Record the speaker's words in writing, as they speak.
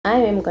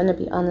am gonna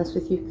be honest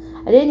with you.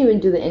 I didn't even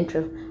do the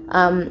intro.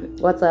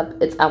 What's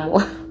up? It's Amo.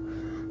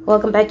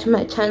 Welcome back to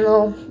my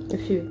channel.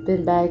 If you've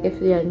been back,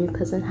 if you're a new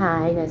person,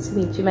 hi, nice to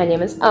meet you. My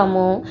name is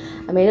Amo.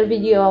 I made a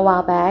video a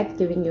while back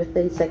giving you a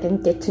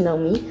 30-second get to know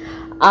me.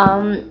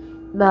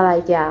 But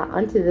like, yeah,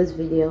 onto this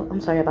video.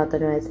 I'm sorry about the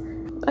noise.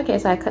 Okay,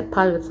 so I cut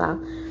part of it out.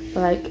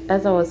 But like,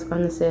 as I was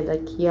gonna say,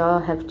 like, y'all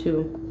have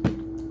to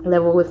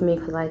level with me,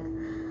 because like,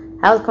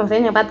 I was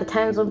complaining about the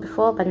time zone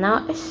before, but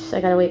now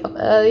I gotta wake up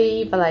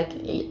early. But like,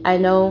 I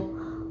know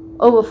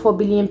over 4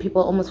 billion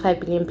people, almost 5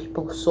 billion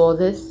people saw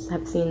this,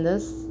 have seen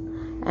this.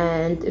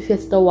 And if you're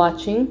still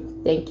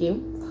watching, thank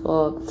you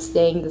for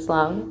staying this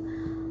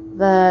long.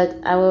 But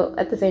I will,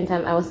 at the same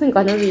time, I wasn't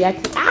gonna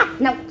react to,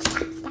 no,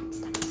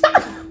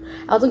 stop.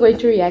 I wasn't going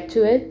to react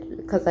to it,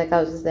 because like,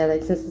 I was just there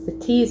like, since it's a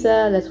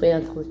teaser, let's wait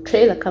until the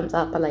trailer comes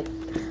out. But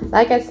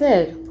like I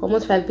said,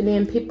 almost 5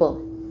 billion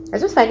people. I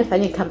just find it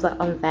funny it comes out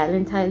on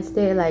Valentine's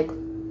Day. Like,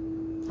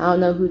 I don't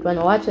know who'd want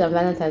to watch it on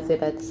Valentine's Day,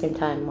 but at the same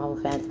time, Marvel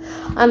fans.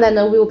 And then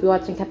we will be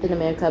watching Captain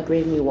America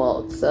Brave New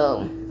World.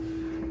 So,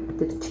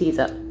 it's a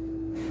teaser.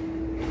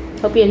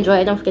 Hope you enjoy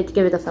it. Don't forget to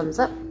give it a thumbs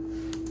up.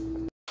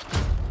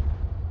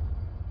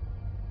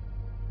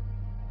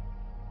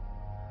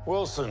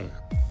 Wilson.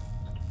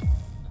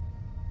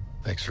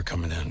 Thanks for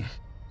coming in.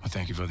 Well,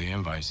 thank you for the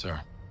invite, sir.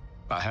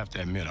 I have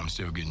to admit, I'm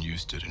still getting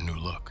used to the new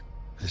look.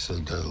 They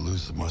said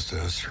lose the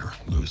mustache or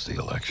lose the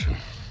election.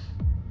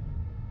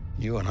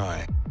 You and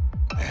I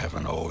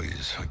haven't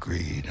always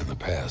agreed in the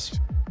past,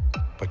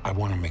 but I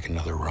want to make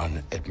another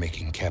run at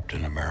making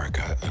Captain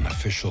America an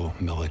official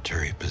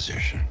military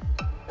position.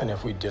 And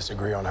if we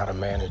disagree on how to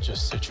manage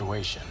this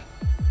situation,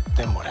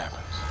 then what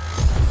happens?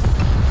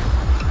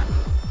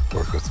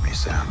 Work with me,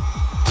 Sam.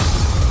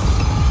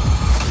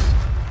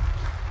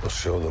 We'll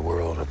show the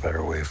world a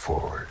better way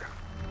forward.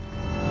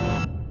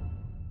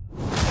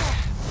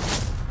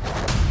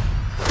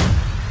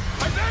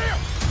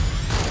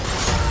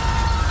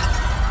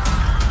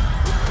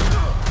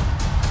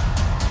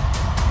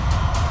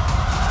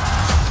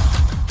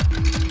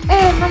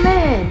 Hey, my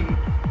man.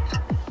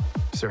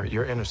 Sir,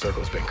 your inner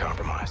circle has been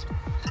compromised.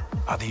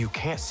 Either you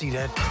can't see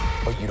that,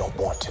 or you don't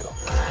want to.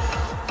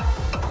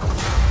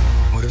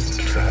 What if it's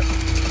a trap?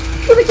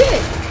 Who's the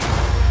kid?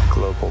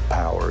 Global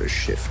power is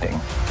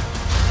shifting.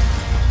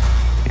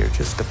 You're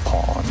just a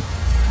pawn.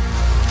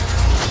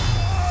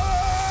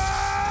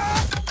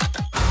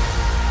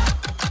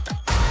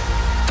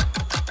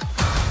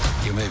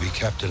 You may be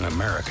Captain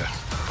America,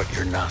 but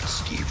you're not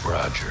Steve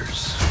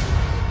Rogers.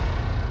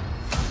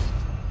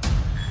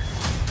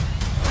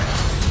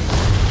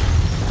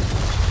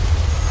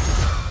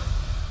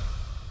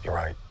 You're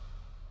right.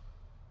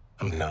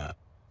 I'm not.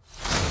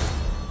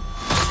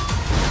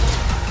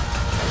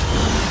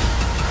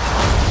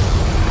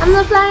 I'm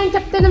not flying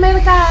Captain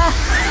America.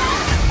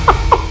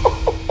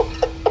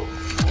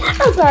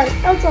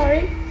 I'm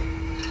sorry.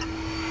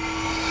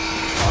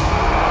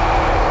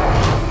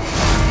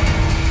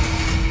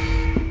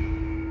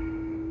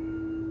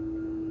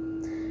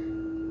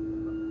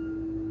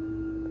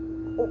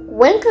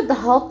 When could the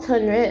Hulk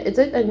turn red? Is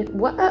it a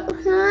what?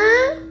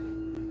 Huh?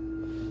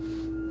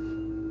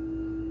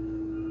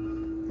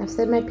 I've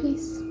said my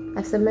piece.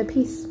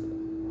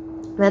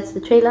 That's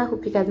the trailer.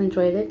 Hope you guys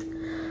enjoyed it.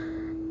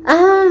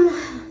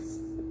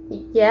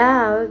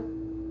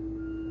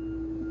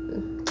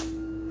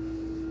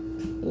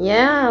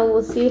 Yeah,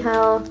 we'll see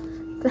how.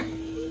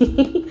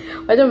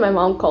 Why did my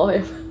mom call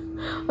him?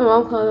 My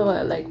mom called him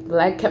what, like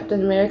Black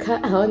Captain America?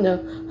 I don't know.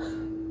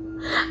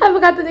 I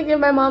forgot the nickname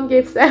my mom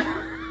gave Sam.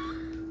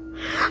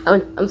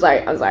 I'm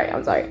sorry.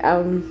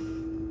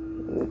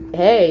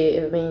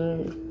 Hey, I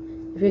mean,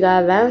 if you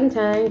got a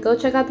Valentine, go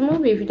check out the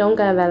movie. If you don't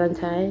got a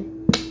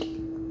Valentine,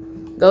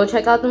 go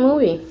check out the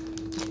movie.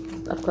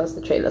 Of course,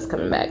 the trailer's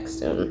coming back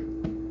soon.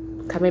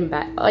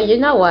 Oh, you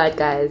know what,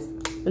 guys?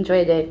 Enjoy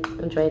your day.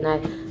 Enjoy your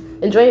night.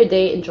 Enjoy your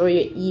day. Enjoy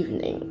your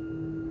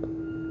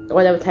evening.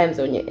 Whatever time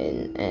zone you're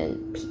in.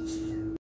 And peace.